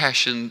with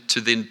compassion to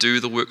then do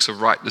the works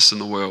of rightness in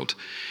the world,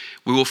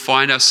 we will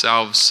find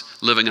ourselves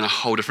living in a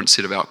whole different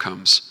set of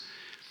outcomes.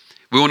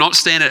 We will not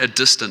stand at a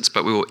distance,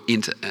 but we will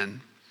enter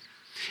in.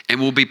 And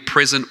we'll be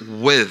present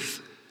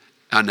with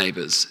our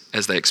neighbors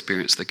as they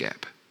experience the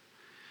gap.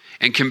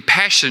 And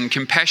compassion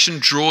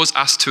draws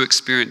us to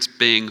experience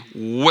being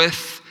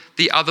with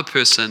the other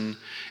person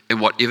in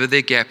whatever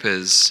their gap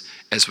is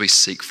as we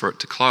seek for it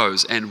to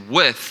close. And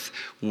with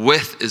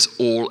is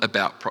all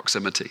about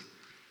proximity.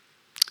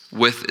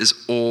 With is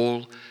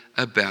all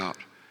about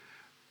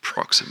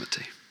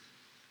proximity.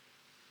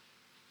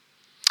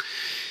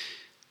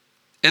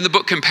 In the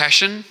book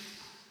Compassion,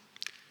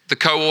 the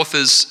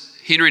co-authors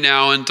Henry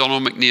Nouwen,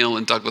 Donald McNeil,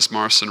 and Douglas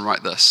Morrison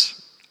write this.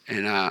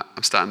 And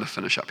I'm starting to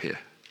finish up here.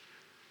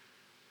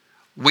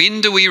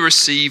 When do we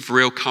receive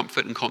real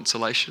comfort and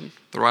consolation?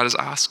 The writers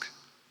ask.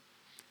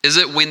 Is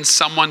it when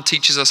someone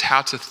teaches us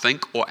how to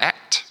think or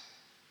act?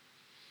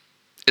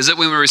 Is it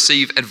when we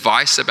receive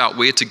advice about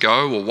where to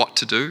go or what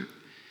to do?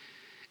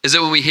 Is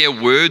it when we hear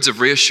words of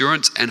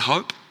reassurance and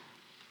hope?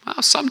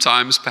 Well,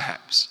 sometimes,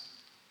 perhaps.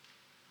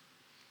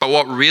 But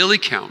what really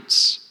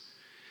counts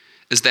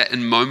is that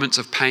in moments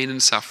of pain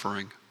and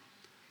suffering,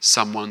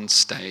 someone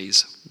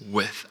stays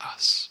with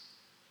us.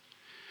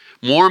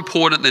 More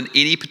important than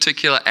any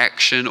particular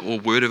action or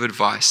word of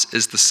advice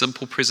is the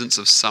simple presence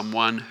of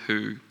someone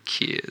who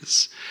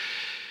cares.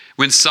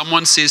 When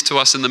someone says to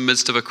us in the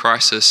midst of a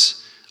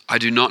crisis, I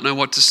do not know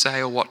what to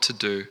say or what to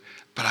do,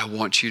 but I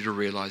want you to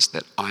realize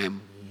that I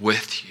am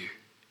with you,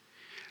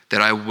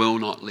 that I will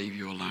not leave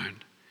you alone.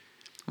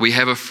 We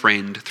have a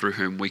friend through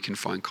whom we can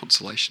find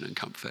consolation and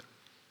comfort.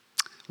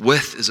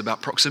 With is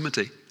about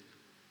proximity.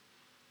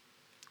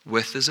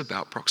 With is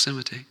about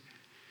proximity.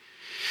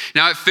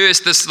 Now, at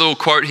first, this little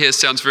quote here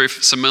sounds very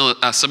similar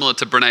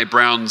to Brené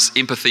Brown's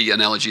empathy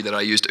analogy that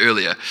I used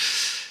earlier.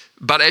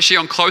 But actually,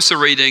 on closer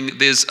reading,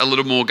 there's a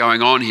little more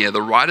going on here.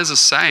 The writers are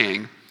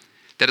saying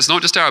that it's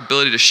not just our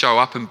ability to show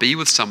up and be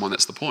with someone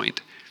that's the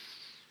point,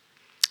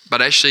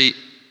 but actually,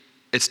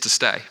 it's to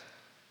stay.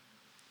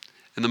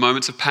 In the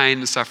moments of pain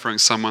and suffering,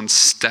 someone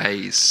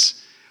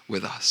stays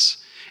with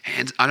us.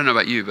 And I don't know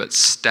about you, but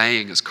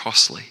staying is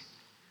costly.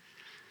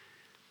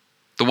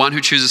 The one who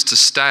chooses to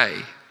stay,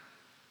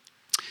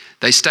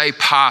 they stay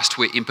past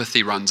where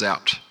empathy runs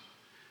out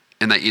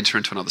and they enter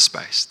into another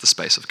space, the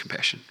space of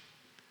compassion.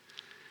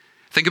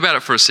 Think about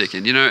it for a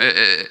second. You know,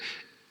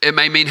 it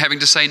may mean having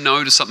to say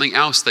no to something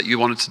else that you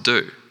wanted to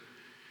do.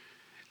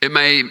 It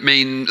may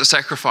mean a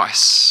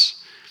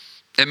sacrifice.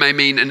 It may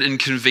mean an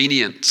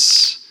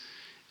inconvenience.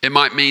 It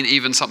might mean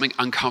even something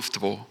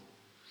uncomfortable.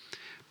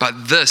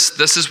 But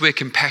this is where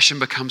compassion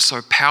becomes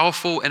so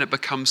powerful and it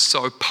becomes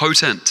so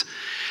potent.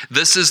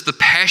 This is the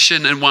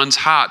passion in one's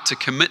heart to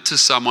commit to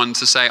someone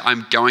to say,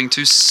 I'm going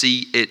to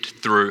see it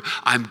through.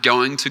 I'm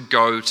going to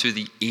go to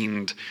the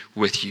end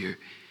with you.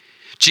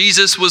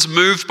 Jesus was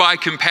moved by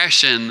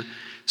compassion,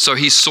 so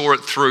he saw it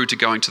through to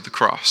going to the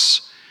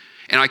cross.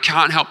 And I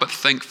can't help but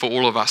think for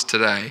all of us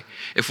today,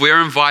 if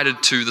we're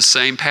invited to the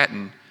same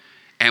pattern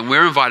and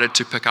we're invited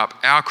to pick up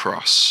our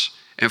cross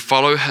and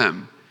follow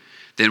him,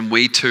 then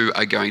we too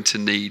are going to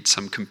need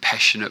some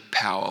compassionate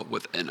power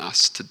within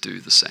us to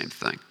do the same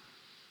thing.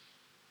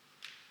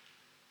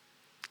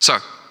 So,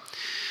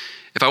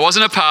 if I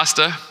wasn't a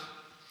pastor,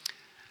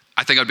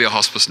 I think I'd be a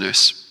hospice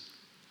nurse.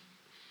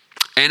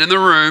 And in the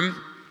room,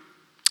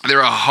 there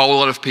are a whole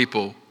lot of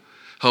people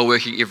who are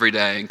working every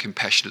day in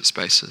compassionate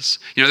spaces.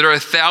 You know, there are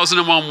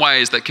 1,001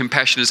 ways that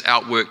compassion is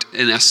outworked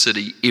in our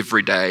city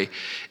every day,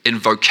 in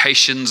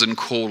vocations and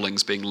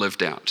callings being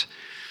lived out.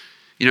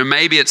 You know,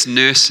 maybe it's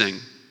nursing.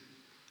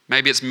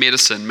 Maybe it's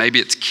medicine, maybe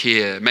it's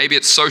care, maybe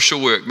it's social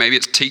work, maybe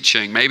it's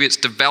teaching, maybe it's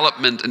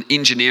development and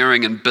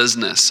engineering and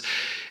business.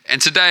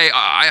 And today,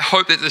 I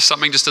hope that there's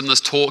something just in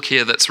this talk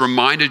here that's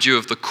reminded you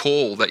of the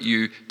call that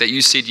you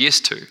said yes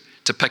to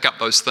pick up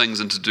those things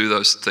and to do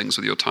those things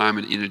with your time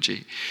and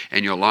energy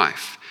and your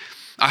life.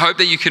 I hope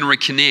that you can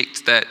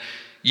reconnect, that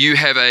you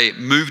have a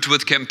moved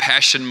with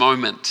compassion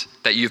moment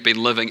that you've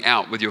been living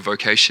out with your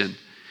vocation.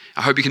 I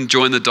I hope you can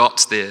join the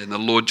dots there and the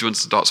Lord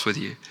joins the dots with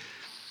you.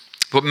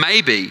 But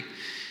maybe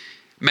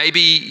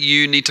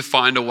you need to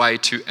find a way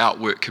to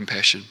outwork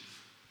compassion.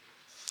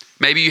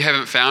 Maybe you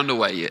haven't found a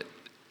way yet.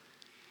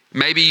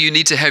 Maybe you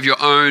need to have your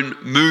own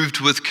moved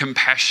with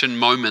compassion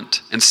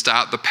moment and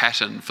start the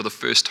pattern for the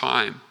first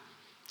time,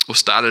 or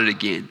start it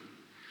again.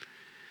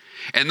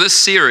 In this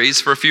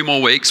series, for a few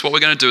more weeks, what we're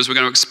going to do is we're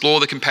going to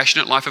explore the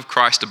compassionate life of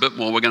Christ a bit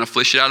more. We're going to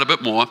flesh it out a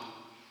bit more.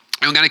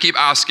 And we're going to keep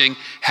asking,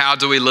 how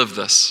do we live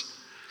this?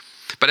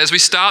 But as we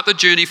start the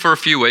journey for a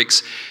few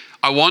weeks,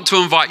 I want to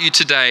invite you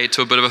today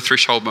to a bit of a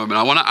threshold moment.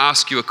 I want to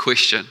ask you a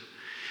question.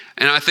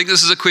 And I think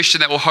this is a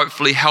question that will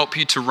hopefully help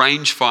you to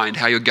range find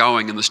how you're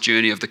going in this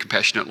journey of the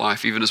compassionate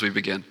life, even as we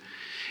begin,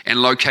 and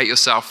locate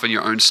yourself in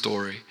your own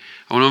story.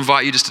 I want to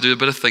invite you just to do a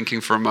bit of thinking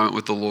for a moment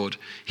with the Lord.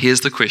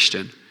 Here's the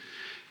question.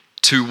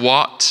 To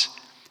what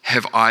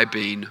have I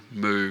been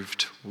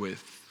moved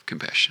with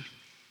compassion?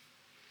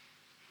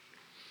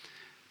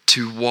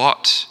 To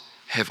what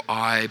have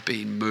I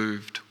been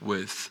moved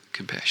with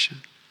compassion?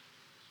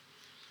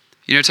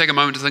 Take a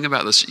moment to think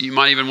about this. You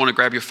might even want to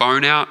grab your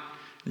phone out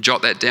and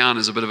jot that down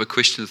as a bit of a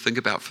question to think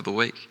about for the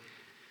week.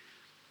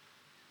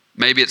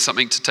 Maybe it's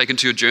something to take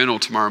into your journal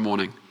tomorrow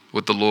morning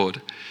with the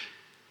Lord.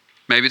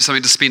 Maybe it's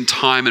something to spend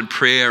time in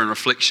prayer and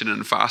reflection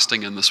and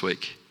fasting in this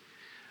week.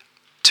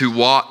 To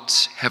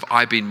what have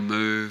I been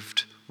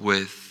moved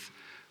with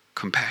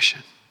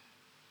compassion?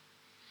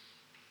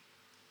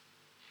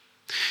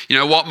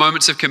 What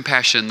moments of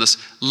compassion, this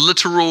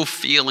literal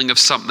feeling of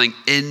something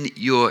in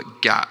your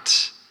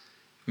gut,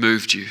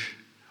 moved you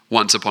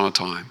once upon a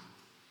time?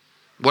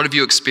 What have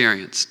you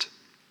experienced?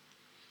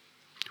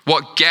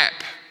 What gap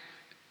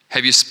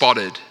have you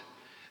spotted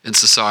in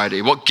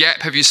society? What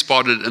gap have you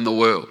spotted in the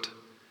world?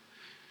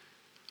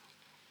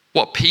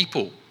 What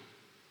people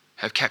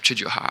have captured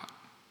your heart?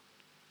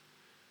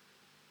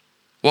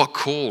 What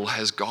call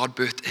has God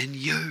birthed in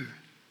you?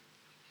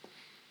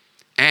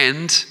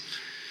 And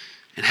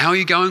how are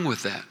you going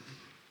with that?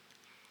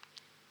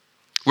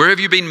 Where have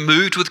you been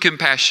moved with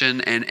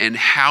compassion, and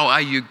how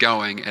are you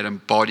going at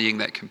embodying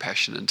that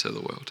compassion into the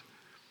world?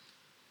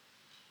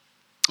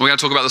 We're going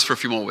to talk about this for a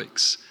few more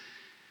weeks,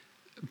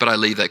 but I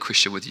leave that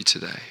question with you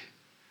today.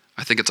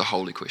 I think it's a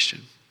holy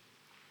question.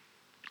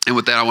 And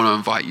with that, I want to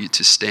invite you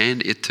to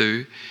stand,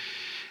 Etu.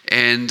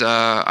 And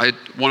I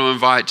want to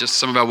invite just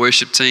some of our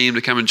worship team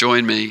to come and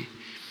join me.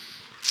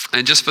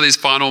 And just for these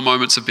final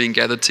moments of being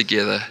gathered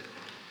together,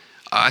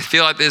 I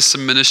feel like there's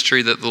some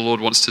ministry that the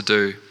Lord wants to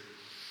do.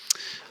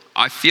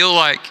 I feel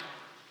like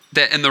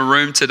that in the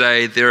room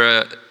today,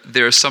 there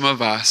are some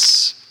of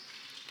us,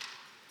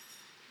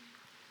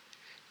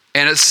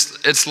 and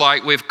it's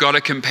like we've got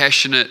a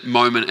compassionate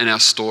moment in our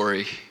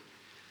story,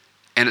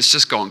 and it's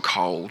just gone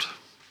cold.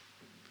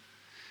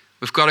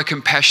 We've got a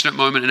compassionate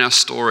moment in our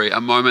story,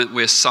 a moment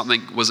where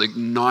something was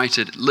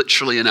ignited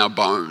literally in our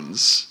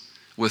bones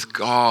with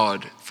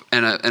God,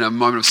 in a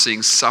moment of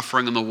seeing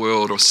suffering in the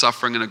world, or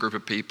suffering in a group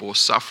of people, or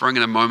suffering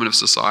in a moment of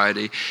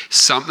society.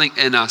 Something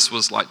in us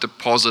was like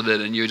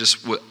deposited, and you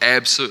just were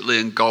absolutely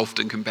engulfed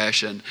in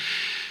compassion.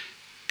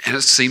 And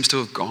it seems to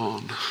have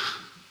gone.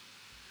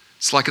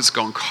 It's like it's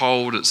gone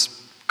cold.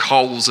 Its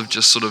coals have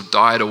just sort of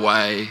died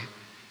away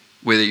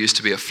where there used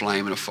to be a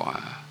flame and a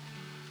fire.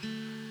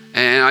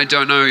 And I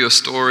don't know your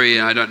story,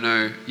 and I don't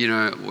know,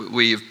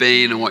 where you've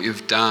been and what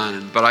you've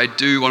done, but I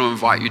do want to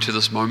invite you to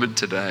this moment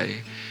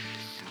today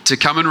to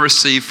come and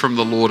receive from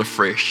the Lord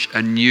afresh,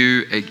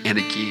 anew and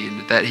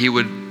again, that He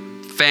would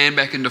fan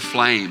back into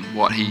flame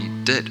what He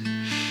did.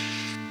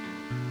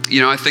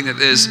 I think that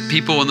there's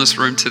people in this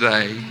room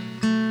today,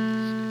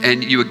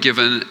 and you were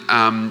given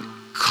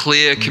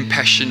clear,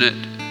 compassionate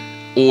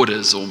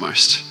orders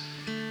almost.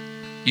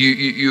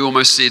 You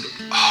almost said,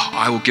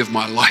 I will give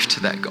my life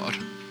to that God.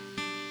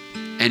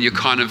 And you're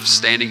kind of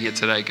standing here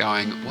today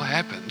going, what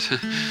happened?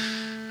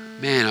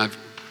 Man,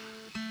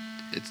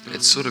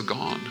 it's sort of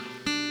gone.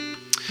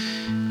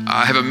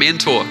 I have a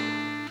mentor,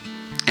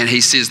 and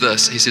he says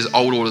this. He says,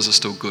 old orders are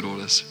still good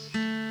orders.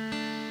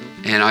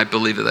 And I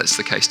believe that that's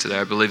the case today.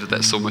 I believe that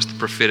that's almost the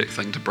prophetic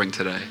thing to bring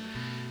today.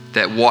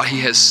 That what He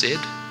has said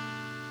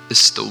is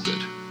still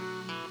good.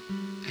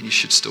 And you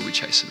should still be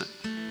chasing it.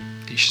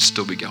 And you should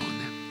still be going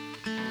there.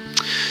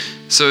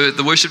 So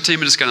the worship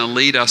team are just going to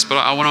lead us, but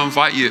I want to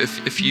invite you,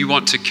 if you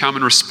want to come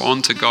and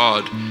respond to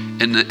God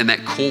in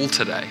that call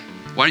today,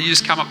 why don't you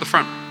just come up the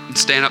front and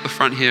stand up the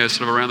front here,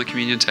 sort of around the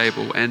communion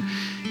table, and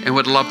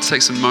we'd love to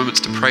take some moments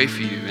to pray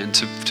for you and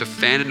to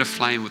fan into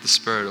flame with the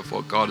Spirit of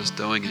what God is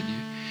doing in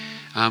you.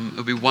 It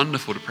would be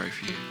wonderful to pray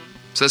for you.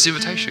 So that's the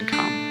invitation,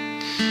 come.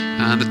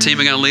 The team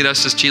are going to lead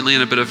us just gently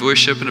in a bit of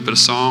worship and a bit of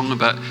song,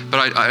 but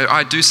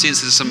I do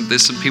sense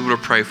there's some people to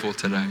pray for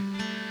today.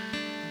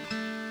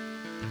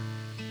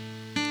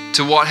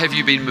 To what have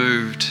you been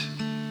moved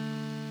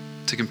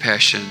to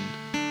compassion?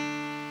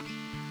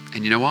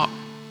 And you know what?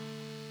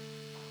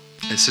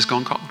 It's just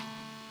gone cold.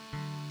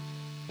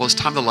 Well, it's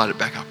time to light it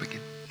back up again.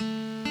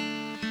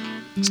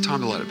 It's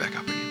time to light it back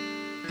up again.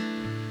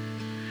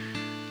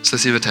 So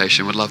this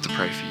invitation, we'd love to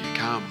pray for you.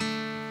 Come.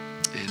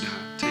 And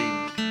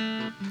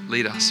team,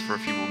 lead us for a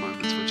few more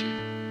moments, would you?